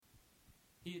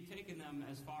He had taken them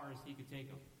as far as he could take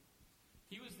them.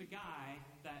 He was the guy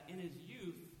that in his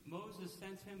youth, Moses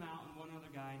sent him out and one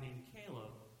other guy named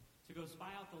Caleb to go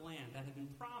spy out the land that had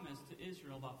been promised to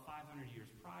Israel about 500 years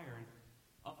prior. And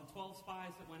of the 12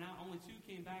 spies that went out, only 2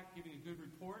 came back giving a good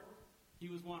report.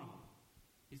 He was one of them.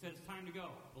 He said, it's time to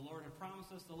go. The Lord had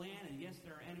promised us the land, and yes,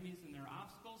 there are enemies and there are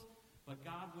obstacles, but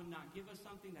God would not give us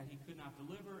something that he could not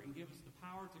deliver and give us the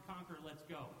power to conquer. Let's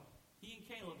go. He and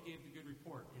Caleb gave the good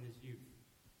report in his youth.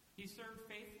 He served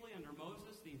faithfully under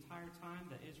Moses the entire time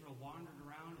that Israel wandered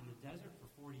around in the desert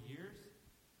for 40 years.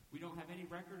 We don't have any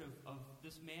record of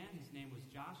this man, his name was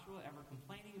Joshua, ever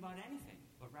complaining about anything,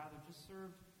 but rather just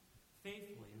served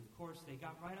faithfully. And of course, they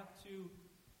got right up to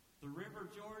the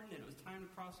river Jordan, and it was time to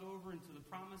cross over into the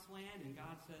promised land, and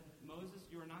God said, Moses,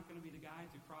 you are not going to be the guy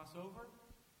to cross over.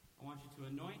 I want you to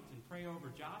anoint and pray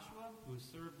over Joshua, who has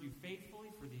served you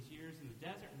faithfully for these years in the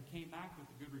desert and came back with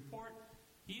a good report.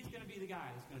 He's going to be the guy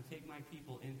that's going to take my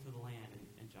people into the land.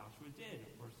 And Joshua did.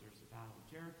 Of course, there's the Battle of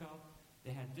Jericho.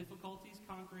 They had difficulties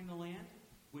conquering the land,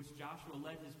 which Joshua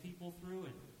led his people through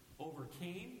and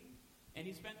overcame. And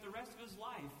he spent the rest of his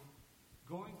life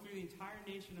going through the entire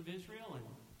nation of Israel and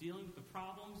dealing with the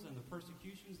problems and the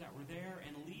persecutions that were there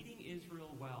and leading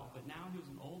Israel well. But now he was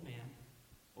an old man,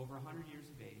 over 100 years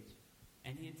of age,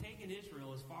 and he had taken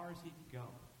Israel as far as he could go.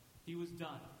 He was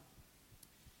done.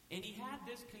 And he had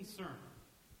this concern.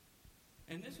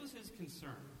 And this was his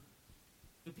concern.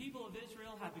 The people of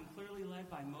Israel have been clearly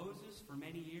led by Moses for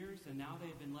many years, and now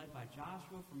they have been led by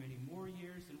Joshua for many more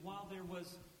years. And while there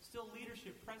was still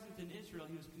leadership present in Israel,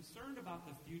 he was concerned about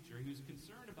the future. He was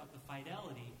concerned about the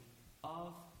fidelity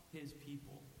of his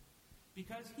people.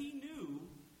 Because he knew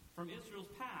from Israel's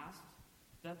past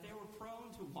that they were prone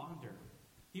to wander.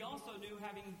 He also knew,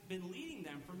 having been leading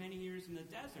them for many years in the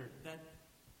desert, that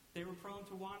they were prone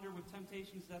to wander with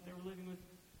temptations that they were living with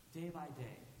day by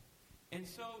day. And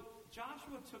so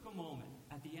Joshua took a moment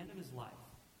at the end of his life,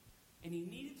 and he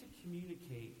needed to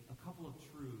communicate a couple of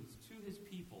truths to his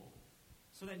people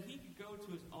so that he could go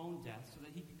to his own death, so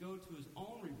that he could go to his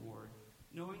own reward,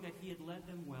 knowing that he had led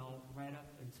them well right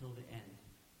up until the end.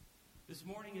 This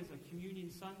morning is a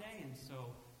communion Sunday, and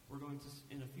so we're going to,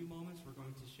 in a few moments, we're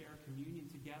going to share communion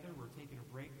together. We're taking a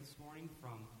break this morning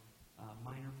from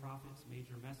Minor Prophets,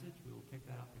 Major Message. We will pick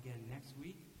that up again next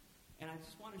week. And I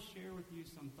just want to share with you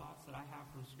some thoughts that I have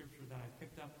from Scripture that I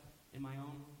picked up in my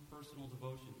own personal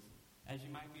devotions. As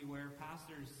you might be aware,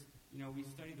 pastors, we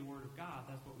study the Word of God.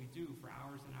 That's what we do for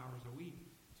hours and hours a week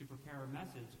to prepare a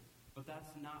message. But that's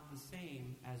not the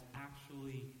same as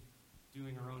actually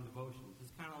doing our own devotions.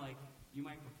 It's kind of like you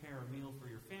might prepare a meal for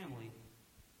your family,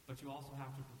 but you also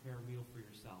have to prepare a meal for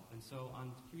yourself. And so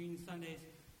on Communion Sundays,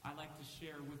 I like to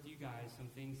share with you guys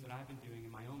some things that I've been doing in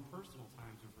my own personal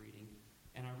times of reading.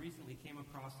 And I recently came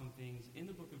across some things in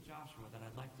the book of Joshua that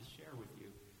I'd like to share with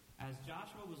you, as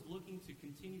Joshua was looking to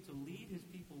continue to lead his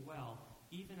people well,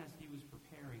 even as he was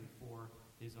preparing for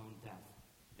his own death.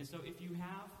 And so if you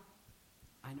have,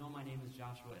 I know my name is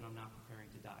Joshua and I'm not preparing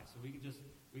to die. So we can just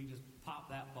pop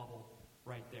that bubble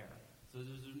right there. So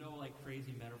there's no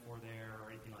crazy metaphor there or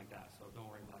anything like that. So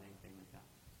don't worry about anything like that.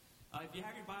 If you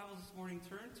have your Bibles this morning,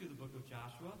 turn to the book of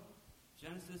Joshua.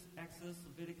 Genesis, Exodus,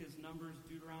 Leviticus, Numbers,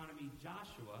 Deuteronomy,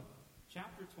 Joshua,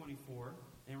 chapter 24.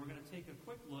 And we're going to take a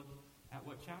quick look at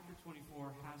what chapter 24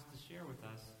 has to share with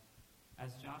us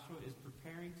as Joshua is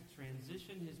preparing to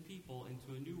transition his people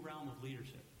into a new realm of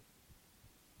leadership.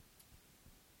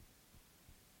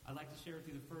 I'd like to share with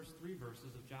you the first 3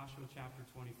 verses of Joshua chapter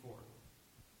 24.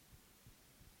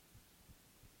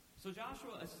 So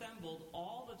Joshua assembled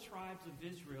all the tribes of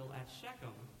Israel at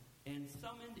Shechem and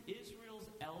summoned Israel's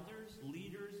elders,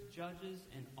 leaders, judges,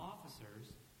 and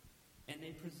officers, and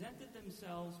they presented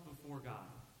themselves before God.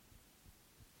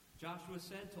 Joshua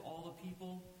said to all the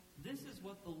people, "This is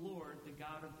what the Lord, the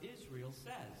God of Israel,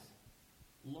 says.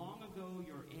 Long ago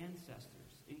your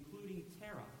ancestors, including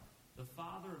Terah, the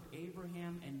father of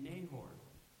Abraham and Nahor,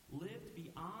 lived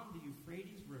beyond the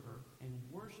Euphrates River and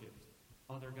worshipped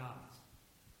other gods.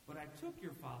 But I took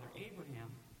your father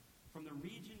Abraham from the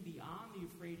region beyond the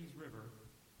Euphrates River,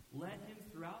 led him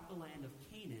throughout the land of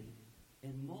Canaan,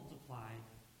 and multiplied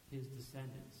his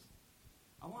descendants."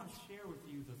 I want to share with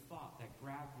you the thought that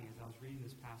grabbed me as I was reading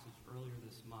this passage earlier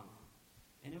this month.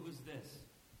 And it was this.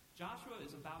 Joshua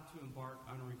is about to embark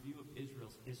on a review of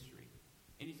Israel's history.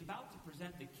 And he's about to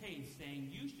present the case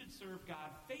saying you should serve God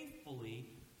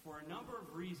faithfully for a number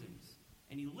of reasons.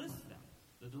 And he lists them.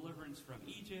 The deliverance from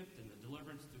Egypt, and the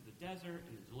deliverance through the desert,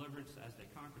 and the deliverance as they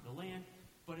conquered the land.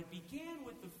 But it began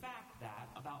with the fact that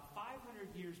about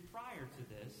 500 years prior to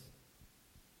this,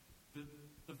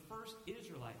 the first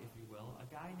Israelite, if you will, a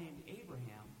guy named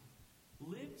Abraham,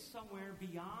 lived somewhere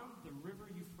beyond the river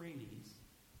Euphrates,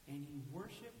 and he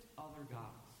worshipped other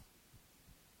gods.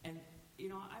 And,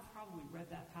 I've probably read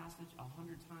that passage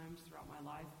 100 times throughout my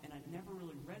life, and it never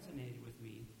really resonated with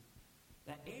me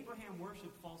that Abraham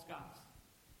worshipped false gods.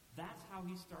 That's how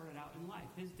he started out in life.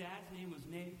 His dad's name was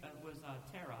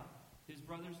Terah. His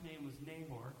brother's name was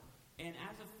Nahor. And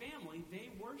as a family, they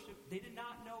did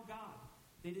not know God.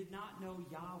 They did not know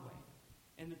Yahweh.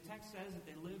 And the text says that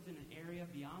they lived in an area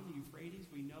beyond the Euphrates.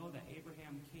 We know that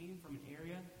Abraham came from an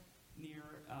area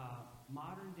near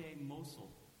modern-day Mosul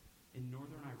in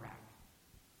northern Iraq.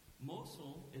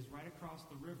 Mosul is right across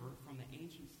the river from the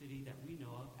ancient city that we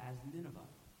know of as Nineveh.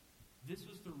 This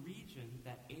was the region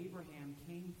that Abraham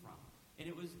came from. And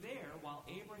it was there, while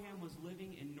Abraham was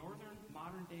living in northern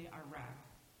modern-day Iraq,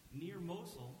 near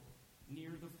Mosul,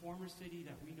 near the former city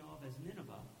that we know of as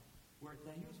Nineveh,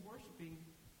 that he was worshiping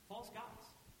false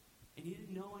gods. And he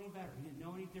didn't know any better. He didn't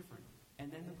know any different. And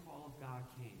then the call of God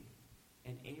came.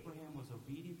 And Abraham was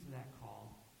obedient to that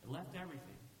call, left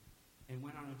everything, and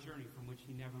went on a journey from which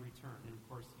he never returned. And, of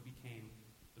course, he became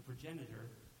the progenitor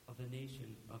of the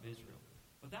nation of Israel.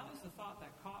 But that was the thought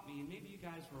that caught me, and maybe you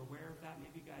guys were aware of that.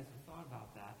 Maybe you guys have thought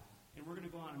about that. And we're going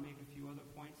to go on and make a few other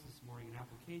points this morning in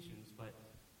applications. But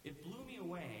it blew me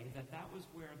away that was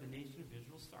where the nation of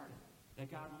Israel started. That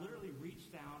God literally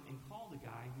reached down and called a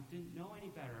guy who didn't know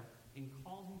any better and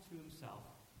called him to himself.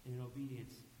 And in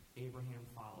obedience, Abraham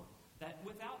followed. That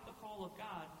without the call of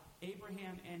God,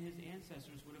 Abraham and his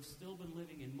ancestors would have still been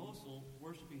living in Mosul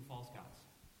worshiping false gods.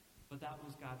 But that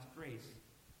was God's grace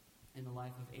in the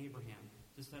life of Abraham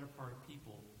to set apart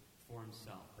people for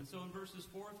himself. And so in verses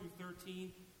 4 through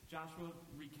 13, Joshua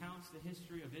recounts the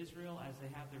history of Israel as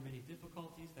they have their many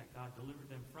difficulties that God delivered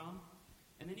them from.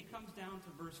 And then he comes down to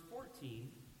verse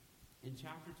 14 in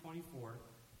chapter 24,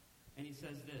 and he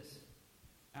says this,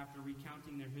 after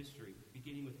recounting their history,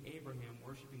 beginning with Abraham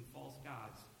worshiping false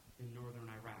gods in northern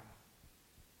Iraq.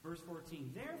 Verse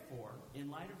 14, therefore,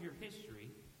 in light of your history,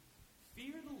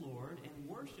 fear the Lord and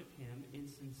worship him in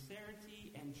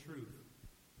sincerity and truth.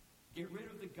 Get rid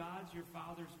of the gods your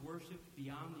fathers worshipped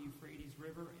beyond the Euphrates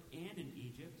River and in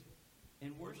Egypt,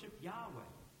 and worship Yahweh.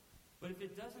 But if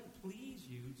it doesn't please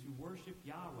you to worship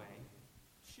Yahweh,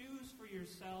 choose for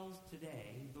yourselves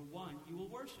today the one you will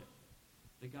worship.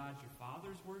 The gods your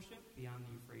fathers worshipped beyond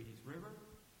the Euphrates River,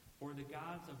 or the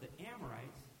gods of the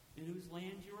Amorites in whose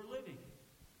land you are living.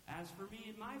 As for me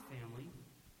and my family,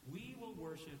 we will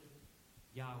worship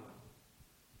Yahweh.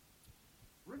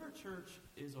 River Church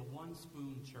is a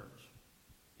one-spoon church.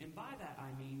 And by that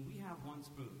I mean we have one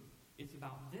spoon. It's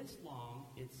about this long,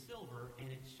 it's silver, and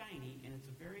it's shiny, and it's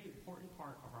a very important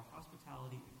part of our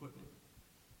hospitality equipment.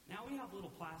 Now we have little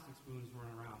plastic spoons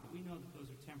running around, but we know that those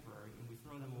are temporary, and we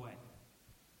throw them away.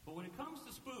 But when it comes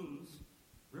to spoons,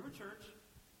 River Church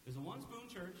is a one-spoon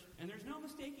church, and there's no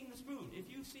mistaking the spoon. If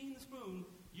you've seen the spoon,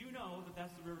 you know that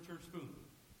that's the River Church spoon.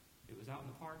 It was out in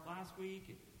the park last week.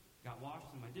 It got washed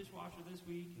in my dishwasher this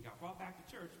week and got brought back to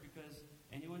church because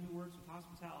anyone who works with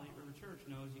hospitality at River Church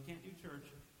knows you can't do church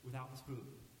without the spoon.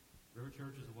 River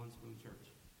Church is a one-spoon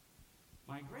church.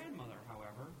 My grandmother,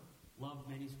 however, loved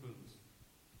many spoons.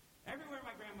 Everywhere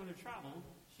my grandmother traveled,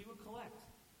 she would collect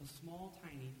a small,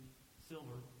 tiny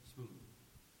silver spoon.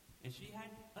 And she had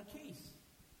a case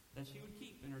that she would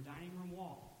keep in her dining room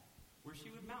wall where she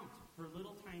would mount her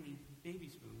little tiny baby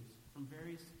spoons from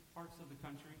various parts of the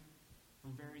country,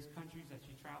 from various countries that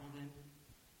she traveled in.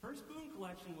 Her spoon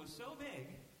collection was so big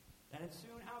that it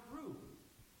soon outgrew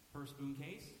her spoon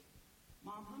case.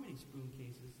 Mom, how many spoon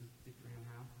cases did Gran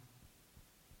have?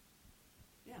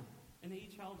 Yeah, and they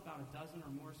each held about a dozen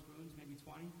or more spoons, maybe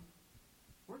 20.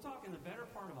 We're talking the better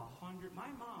part of 100.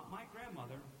 My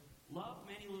grandmother, loved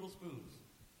many little spoons.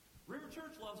 River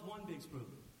Church loves one big spoon,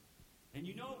 and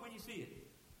you know it when you see it.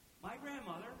 My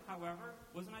grandmother, however,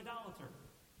 was an idolater,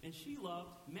 and she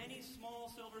loved many small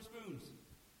silver spoons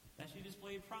that she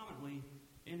displayed prominently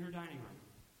in her dining room.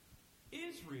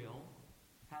 Israel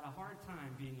had a hard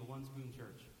time being a one-spoon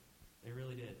church. They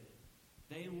really did.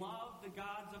 They loved the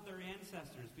gods of their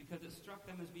ancestors because it struck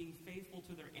them as being faithful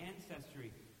to their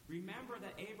ancestry. Remember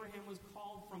that Abraham was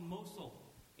called from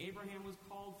Mosul. Abraham was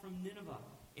called from Nineveh.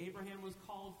 Abraham was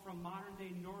called from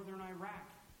modern-day northern Iraq,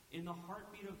 in the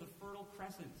heartbeat of the Fertile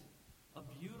Crescent, a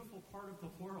beautiful part of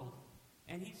the world.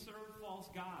 And he served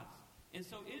false gods. And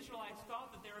so Israelites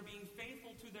thought that they were being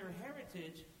faithful to their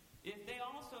heritage if they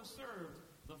also served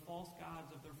the false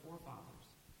gods of their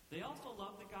forefathers. They also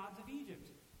loved the gods of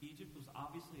Egypt. Egypt was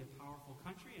obviously a powerful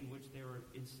country in which they were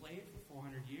enslaved for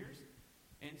 400 years.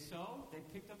 And so they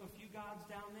picked up a few gods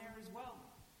down there as well.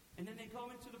 And then they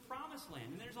go into the Promised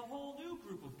Land, and there's a whole new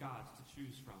group of gods to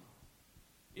choose from.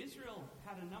 Israel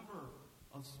had a number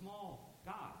of small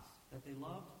gods that they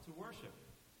loved to worship.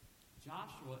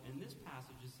 Joshua, in this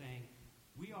passage, is saying,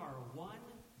 we are a one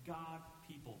God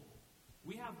people.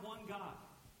 We have one God,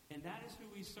 and that is who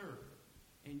we serve.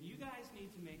 And you guys need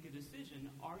to make a decision.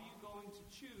 Are you going to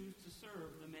choose to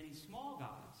serve the many small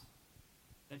gods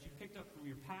that you picked up from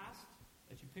your past,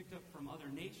 that you picked up from other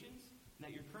nations, and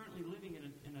that you're currently living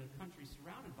in a country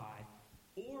surrounded by?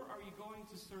 Or are you going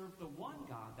to serve the one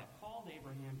God that called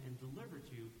Abraham and delivered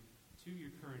you to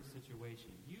your current situation?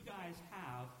 You guys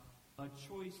have a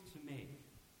choice to make.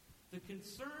 The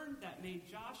concern that made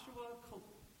Joshua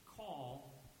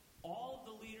call all of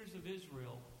the leaders of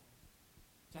Israel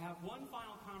to have one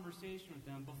final conversation with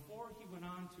them before he went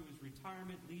on to his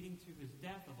retirement, leading to his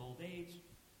death of old age,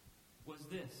 was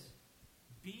this: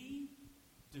 be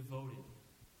devoted.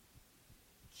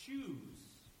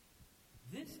 Choose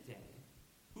this day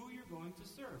who you're going to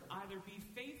serve. Either be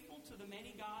faithful to the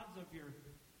many gods of your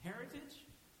heritage,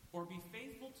 or be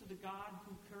faithful to the God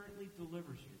who currently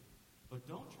delivers you. But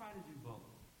don't try to do both.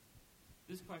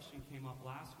 This question came up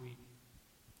last week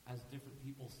as different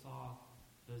people saw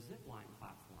the zipline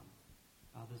platform.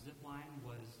 The zipline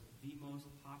was the most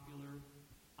popular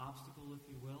obstacle, if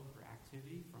you will, for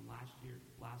activity from last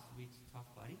week's Tough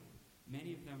Buddy.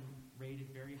 Many of them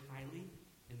rated very highly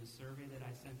in the survey that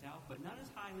I sent out, but not as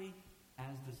highly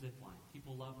as the zipline.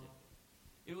 People loved it.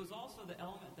 It was also the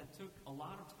element that took a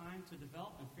lot of time to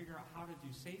develop and figure out how to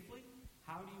do safely.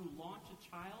 How do you launch a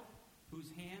child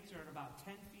whose hands are at about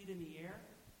 10 feet in the air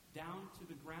down to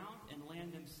the ground and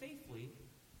land them safely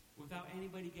without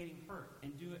anybody getting hurt,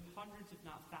 and do it hundreds, if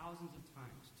not thousands of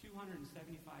times.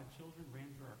 275 children ran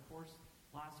through our course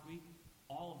last week.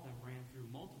 All of them ran through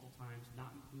multiple times,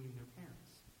 not including their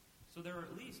parents. So there are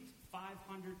at least 500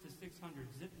 to 600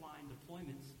 zipline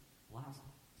deployments last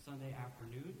Sunday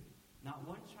afternoon. Not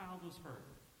one child was hurt.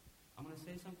 I'm going to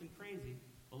say something crazy,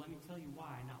 but let me tell you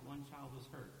why not one child was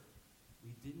hurt.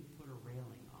 We didn't put a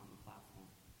railing on the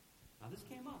platform. Now this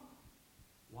came up.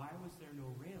 Why was there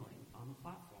no railing on the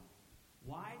platform?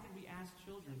 Why did we ask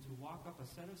children to walk up a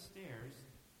set of stairs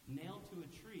nailed to a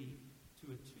tree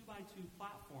to a 2x2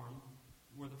 platform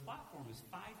where the platform is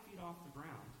 5 feet off the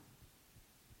ground,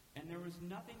 and there was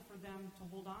nothing for them to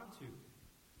hold on to?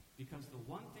 Because the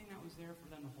one thing that was there for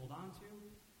them to hold on to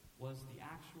was the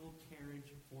actual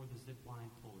carriage for the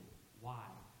zipline pulley. Why?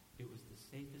 It was the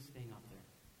safest thing up there.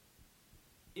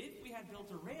 If we had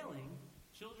built a railing,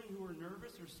 children who were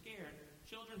nervous or scared,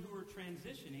 children who were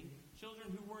transitioning, children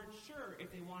who weren't sure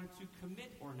if they wanted to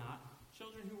commit or not,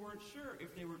 children who weren't sure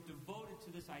if they were devoted to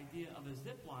this idea of a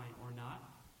zip line or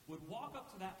not, would walk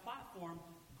up to that platform,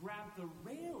 grab the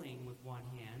railing with one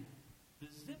hand, the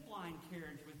zip line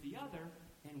carriage with the other,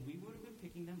 and we would have been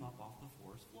picking them up off the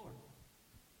forest floor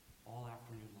all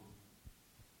afternoon long.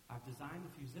 I've designed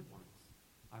a few zip lines.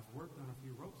 I've worked on a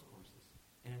few ropes courses.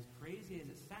 And as crazy as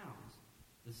it sounds,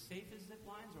 the safest zip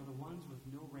lines are the ones with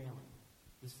no railing.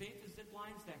 The safest zip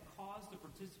lines that cause the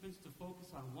participants to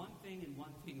focus on one thing and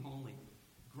one thing only.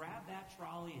 Grab that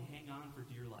trolley and hang on for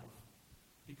dear life.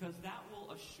 Because that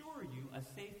will assure you a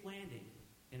safe landing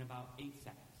in about 8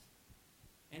 seconds.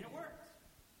 And it worked.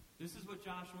 This is what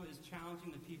Joshua is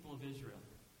challenging the people of Israel.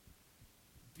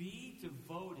 Be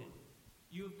devoted.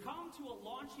 You have come to a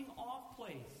launching off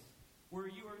place where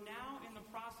you are now in the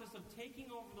process of taking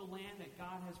over the land that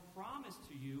God has promised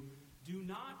to you. Do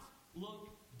not look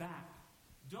back.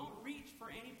 Don't reach for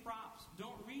any props.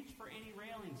 Don't reach for any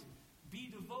railings.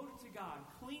 Be devoted to God.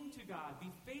 Cling to God.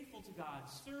 Be faithful to God.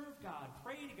 Serve God.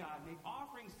 Pray to God. Make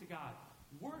offerings to God.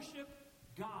 Worship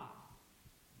God.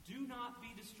 Do not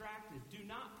be distracted. Do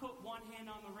not put one hand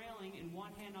on the railing and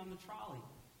one hand on the trolley.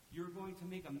 You're going to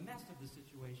make a mess of the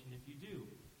situation if you do.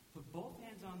 Put both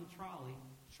hands on the trolley,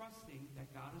 trusting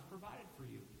that God has provided for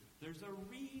you. There's a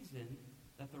reason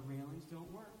that the railings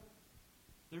don't work.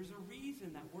 There's a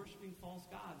reason that worshiping false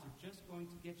gods are just going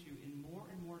to get you in more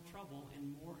and more trouble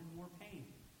and more pain.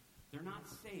 They're not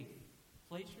safe.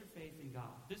 Place your faith in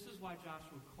God. This is why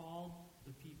Joshua called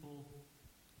the people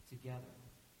together.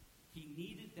 He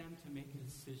needed them to make a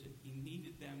decision. He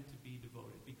needed them to be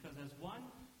devoted. Because as one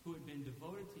who had been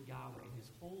devoted to Yahweh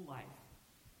his whole life,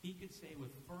 he could say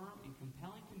with firm and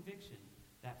compelling conviction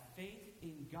that faith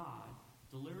in God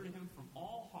delivered him from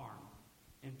all harm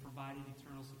and provided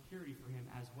eternal security for him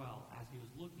as well as he was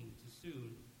looking to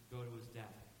soon go to his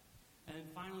death. And then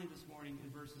finally this morning in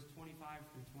verses 25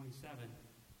 through 27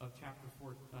 of chapter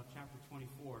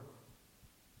 24,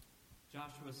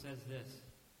 Joshua says this.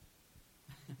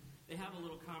 They have a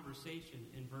little conversation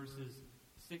in verses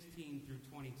 16 through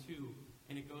 22,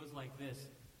 and it goes like this.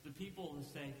 The people will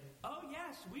say, "Oh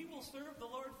yes, we will serve the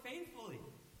Lord faithfully.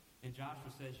 And Joshua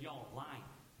says, y'all are lying.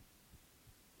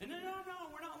 And no,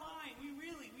 we're not lying. We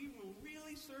will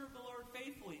really serve the Lord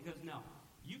faithfully. He goes, no,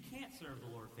 you can't serve the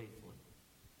Lord faithfully.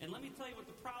 And let me tell you what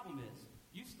the problem is.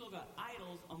 You've still got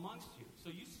idols amongst you.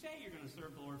 So you say you're going to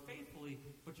serve the Lord faithfully,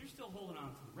 but you're still holding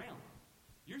on to the railing.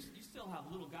 You still have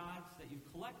little gods that you've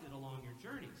collected along your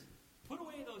journeys. Put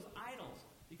away those idols,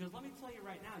 because let me tell you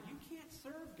right now, you can't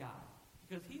serve God,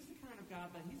 because he's the kind of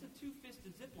God that he's a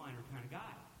two-fisted zipliner kind of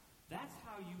guy. That's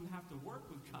how you have to work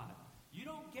with God. You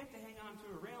don't get to hang on to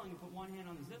a railing and put one hand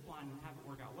on the zip line and have it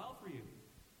work out well for you.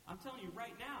 I'm telling you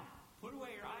right now, put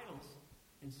away your idols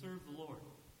and serve the Lord,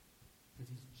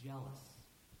 because he's jealous.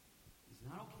 He's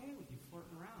not okay with you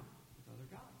flirting around with other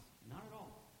gods. Not at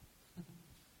all.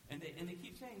 and they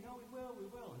keep saying, no, we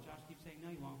will. And Josh keeps saying, no,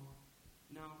 you won't.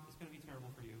 No, it's going to be terrible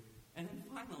for you. And then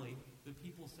finally, the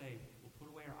people say, we'll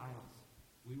put away our idols.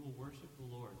 We will worship the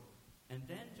Lord. And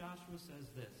then Joshua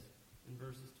says this in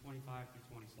verses 25 through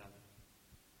 27.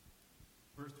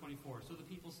 Verse 24, so the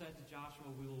people said to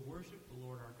Joshua, we will worship the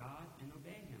Lord our God and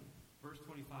obey him. Verse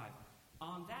 25,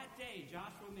 on that day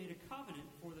Joshua made a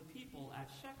covenant for the people at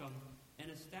Shechem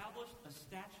and established a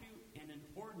statute and an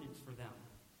ordinance for them.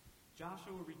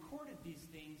 Joshua recorded these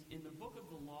things in the book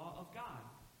of the law of God.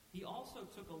 He also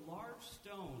took a large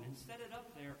stone and set it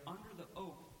up there under the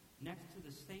oak next to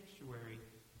the sanctuary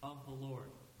of the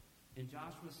Lord. And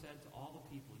Joshua said to all the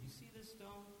people, you see this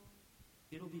stone?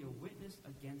 It'll be a witness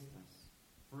against us.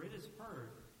 For it has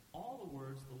heard all the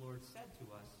words the Lord said to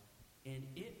us, and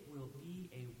it will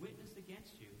be a witness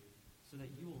against you, so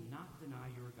that you will not deny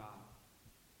your God.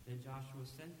 Then Joshua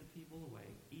sent the people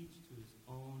away, each to his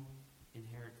own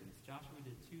inheritance. Joshua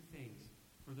did two things.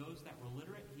 For those that were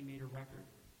literate, he made a record.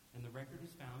 And the record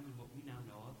is found in what we now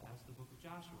know of as the book of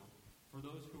Joshua. For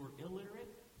those who were illiterate,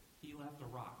 he left a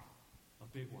rock, a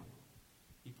big one.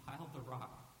 He piled the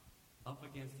rock up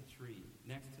against a tree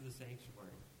next to the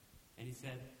sanctuary. And he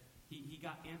said, he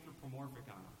got anthropomorphic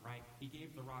on it, right? He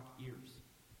gave the rock ears.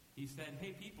 He said,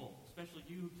 hey people, especially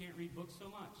you who can't read books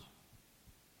so much,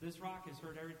 this rock has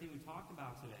heard everything we talked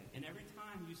about today. And every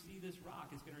time you see this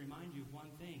rock, it's going to remind you of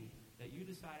one thing, that you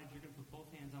decided you're going to put both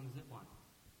hands on the zip line.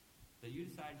 That you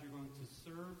decided you're going to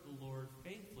serve the Lord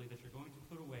faithfully, that you're going to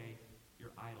put away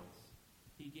your idols.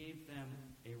 He gave them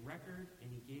a record, and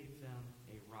he gave them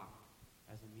a rock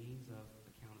as a means of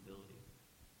accountability.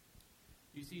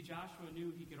 You see, Joshua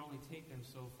knew he could only take them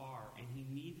so far, and he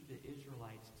needed the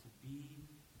Israelites to be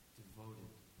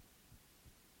devoted.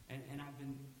 And I've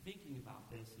been thinking about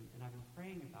this, and I've been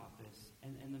praying about this,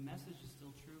 and the message is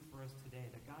still true for us today,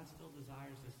 that God still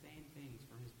desires the same things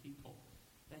for his people,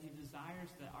 that he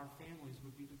desires that our families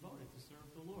would be devoted to serve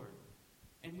the Lord.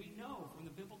 And we know from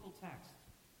the biblical text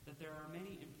that there are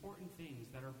many important things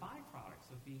that are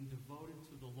byproducts of being devoted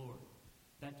to the Lord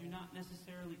that do not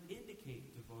necessarily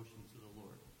indicate devotion to the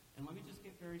Lord. And let me just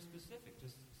get very specific,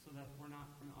 just so that we're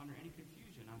not under any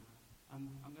confusion.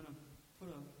 I'm going to put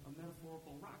a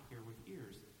metaphorical rock here with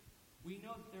ears. We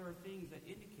know that there are things that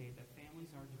indicate that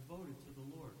families are devoted to the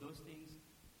Lord. Those things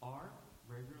are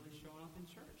regularly showing up in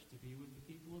church to be with the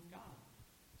people of God,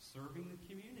 serving the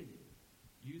community,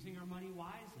 using our money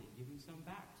wisely, giving some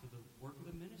back to the work of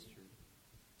the ministry,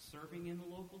 serving in the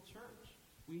local church.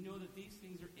 We know that these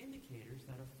things are indicators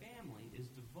that a family is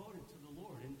devoted to the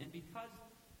Lord. And because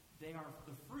they are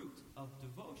the fruit of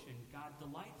devotion, God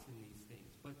delights in these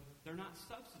things. But they're not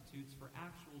substitutes for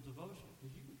actual devotion.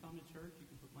 Because you can come to church, you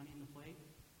can put money in the plate,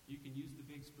 you can use the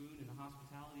big spoon in the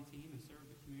hospitality team and serve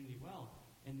the community well,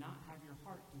 and not have your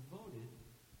heart devoted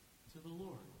to the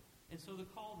Lord. And so the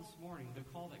call this morning, the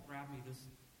call that grabbed me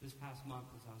this past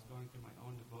month as I was going through my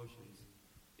own devotions,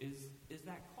 is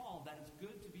that call that it's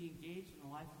good to be engaged in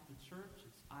the life of the church.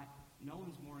 No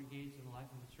one's more engaged in the life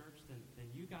of the church than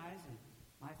you guys and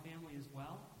my family as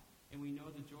well. And we know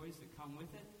the joys that come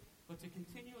with it. But to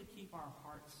continually keep our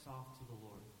hearts soft to the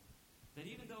Lord. That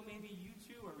even though maybe you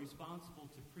too are responsible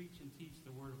to preach and teach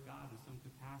the Word of God in some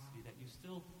capacity, that you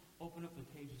still open up the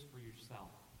pages for yourself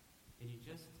and you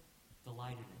just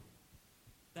delight in it.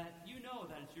 That you know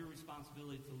that it's your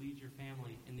responsibility to lead your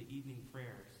family in the evening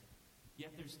prayers.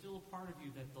 Yet there's still a part of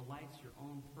you that delights your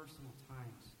own personal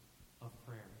times of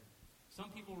prayer.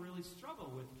 Some people really struggle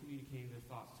with communicating their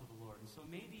thoughts to the Lord. And so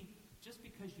maybe just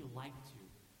because you like to,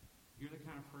 you're the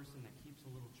kind of person that keeps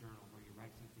a little journal where you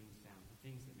write some things down. The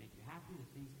things that make you happy,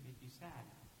 the things that make you sad.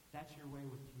 That's your way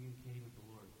with communicating with the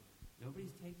Lord.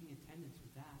 Nobody's taking attendance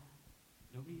with that.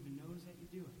 Nobody even knows that you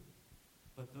do it.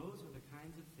 But those are the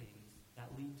kinds of things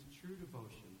that lead to true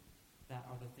devotion, that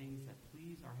are the things that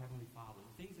please our Heavenly Father,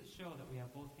 the things that show that we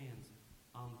have both hands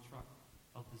on the truck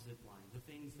of the zip line, the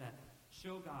things that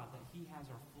Show, God, that he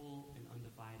has our full and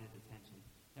undivided attention,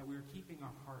 that we are keeping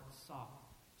our hearts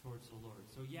soft towards the Lord.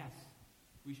 So yes,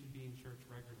 we should be in church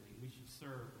regularly. We should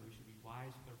serve, and we should be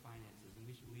wise with our finances, and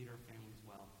we should lead our families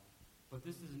well. But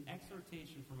this is an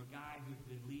exhortation from a guy who's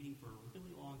been leading for a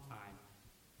really long time.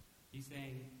 He's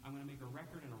saying, I'm going to make a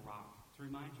record in a rock to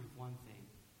remind you of one thing,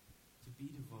 to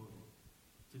be devoted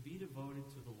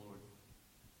to the Lord,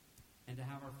 and to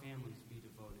have our families be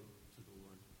devoted to the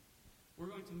Lord. We're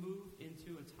going to move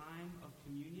into a time of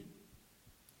communion.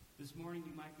 This morning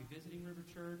you might be visiting River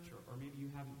Church, or maybe you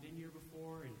haven't been here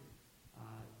before, and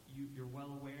you're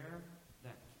well aware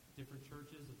that different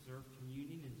churches observe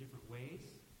communion in different ways.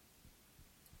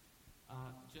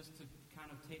 Just to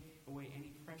kind of take away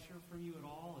any pressure from you at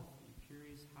all, if you're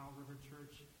curious how River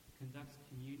Church conducts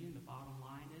communion, the bottom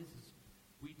line is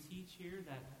we teach here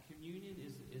that communion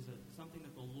is something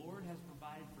that the Lord has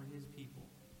provided for his people.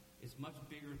 It's much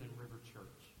bigger than River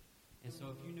Church. And so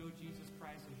if you know Jesus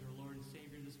Christ as your Lord and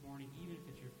Savior this morning, even if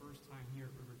it's your first time here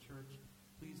at River Church,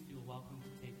 please feel welcome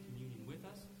to take communion with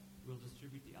us. We'll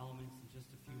distribute the elements in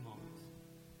just a few moments.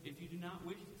 If you do not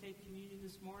wish to take communion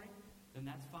this morning, then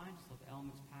that's fine. Just let the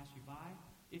elements pass you by.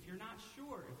 If you're not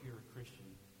sure if you're a Christian,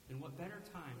 then what better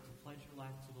time to pledge your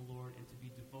life to the Lord and to be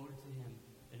devoted to him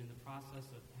than in the process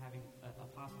of having a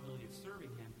possibility of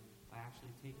serving him by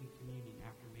actually taking communion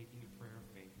after making a prayer of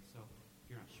faith. And so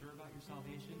if you're not sure about your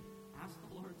salvation, ask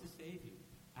the Lord to save you.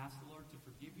 Ask the Lord to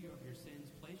forgive you of your sins.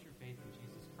 Place your faith in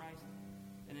Jesus Christ.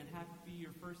 And then have it be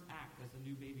your first act as a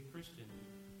new baby Christian,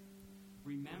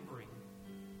 remembering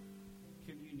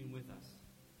communion with us.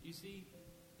 You see,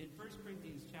 in 1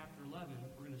 Corinthians chapter 11,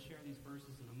 we're going to share these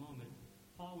verses in a moment,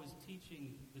 Paul was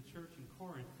teaching the church in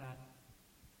Corinth that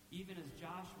even as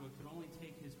Joshua could only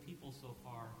take his people so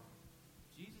far,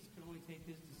 Jesus could only take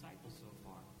his disciples so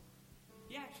far.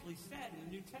 He actually said in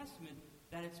the New Testament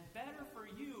that it's better for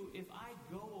you if I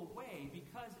go away,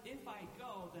 because if I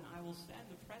go, then I will send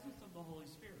the presence of the Holy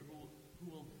Spirit who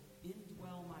will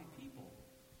indwell my people.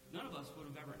 None of us would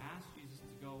have ever asked Jesus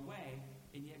to go away,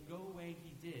 and yet go away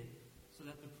he did, so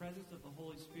that the presence of the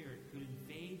Holy Spirit could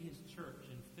invade his church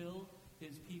and fill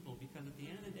his people, because at the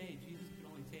end of the day, Jesus could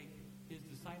only take his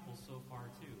disciples so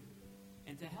far too.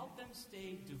 And to help them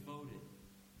stay devoted,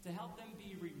 to help them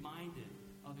be reminded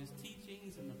of his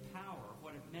teachings and the power of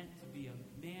what it meant to be a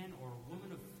man or a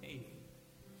woman of faith,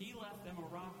 he left them a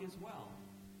rock as well,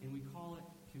 and we call it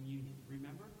communion.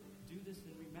 Remember? Do this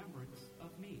in remembrance of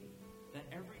me. That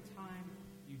every time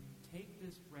you take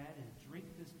this bread and drink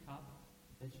this cup,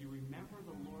 that you remember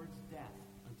the Lord's death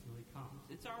until he comes.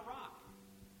 It's our rock.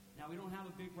 Now, we don't have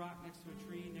a big rock next to a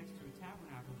tree, next to a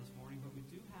tabernacle this morning, but we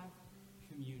do have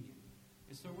communion.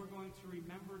 And so we're going to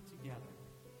remember together.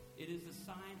 It is a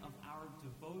sign of our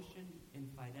devotion and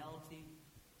fidelity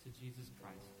to Jesus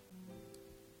Christ.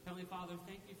 Heavenly Father,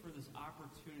 thank you for this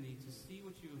opportunity to see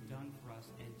what you have done for us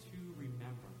and to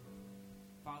remember.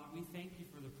 Father, we thank you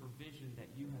for the provision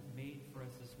that you have made for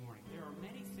us this morning. There are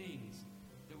many things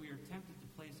that we are tempted to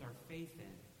place our faith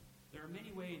in. There are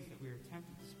many ways that we are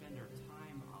tempted to spend our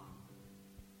time on.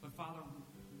 But Father,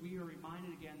 we are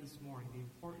reminded again this morning the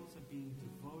importance of being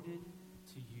devoted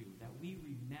to you, that we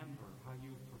remember how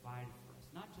you have provided for us,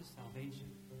 not just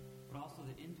salvation, but also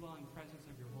the indwelling presence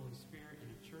of your Holy Spirit in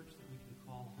a church that we can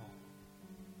call home.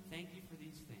 Thank you for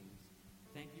these things.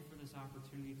 Thank you for this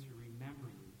opportunity to remember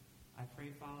you. I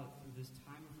pray, Father, through this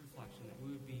time of reflection that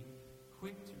we would be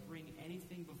quick to bring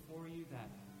anything before you that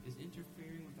is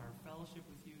interfering with our fellowship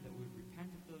with you, that we would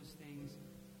repent of those things,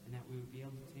 and that we would be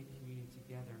able to take communion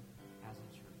together as a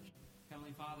church.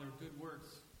 Heavenly Father, good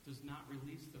works does not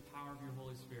release the power of your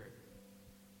Holy Spirit.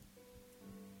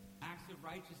 Acts of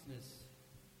righteousness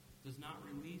does not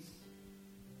release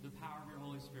the power of your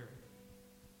Holy Spirit.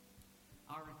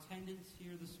 Our attendance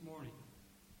here this morning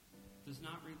does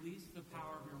not release the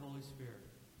power of your Holy Spirit.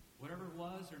 Whatever it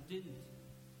was or didn't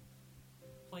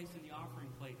place in the offering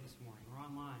plate this morning or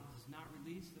online does not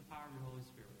release the power of your Holy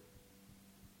Spirit.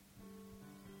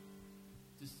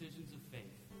 Decisions of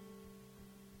faith.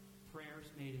 Prayers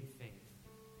made in faith.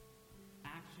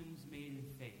 Actions made in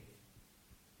faith.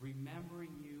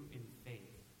 Remembering you in faith.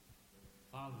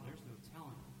 Father, there's no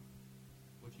telling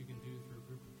what you can do through a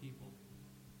group of people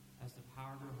as the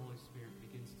power of your Holy Spirit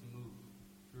begins to move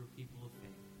through a people of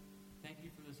faith. Thank you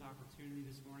for this opportunity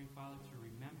this morning, Father, to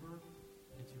remember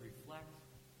and to reflect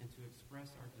and to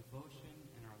express our devotion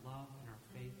and our love and our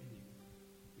faith in you.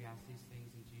 We ask these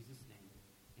things in Jesus' name.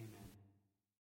 Amen.